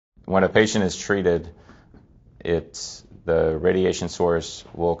when a patient is treated, the radiation source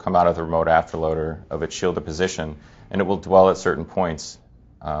will come out of the remote afterloader of its shielded position, and it will dwell at certain points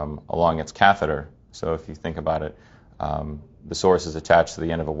along its catheter. So if you think about it, the source is attached to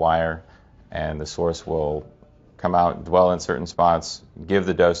the end of a wire, and the source will come out and dwell in certain spots, give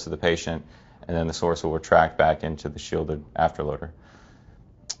the dose to the patient, and then the source will retract back into the shielded afterloader.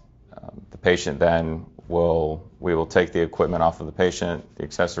 The patient then we will take the equipment off of the patient, the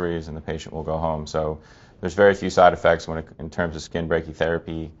accessories, and the patient will go home. So there's very few side effects in terms of skin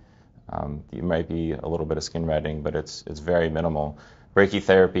brachytherapy. You might be a little bit of skin reddening, but it's very minimal.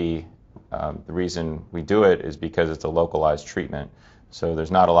 Brachytherapy, the reason we do it is because it's a localized treatment. So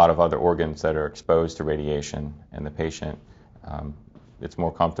there's not a lot of other organs that are exposed to radiation, and the patient, it's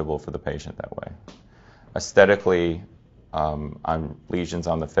more comfortable for the patient that way. Aesthetically, on lesions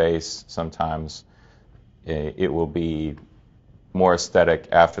on the face, sometimes it will be more aesthetic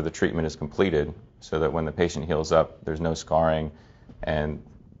after the treatment is completed, so that when the patient heals up, there's no scarring, and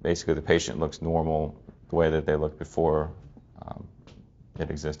basically the patient looks normal the way that they looked before it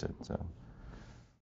existed. So.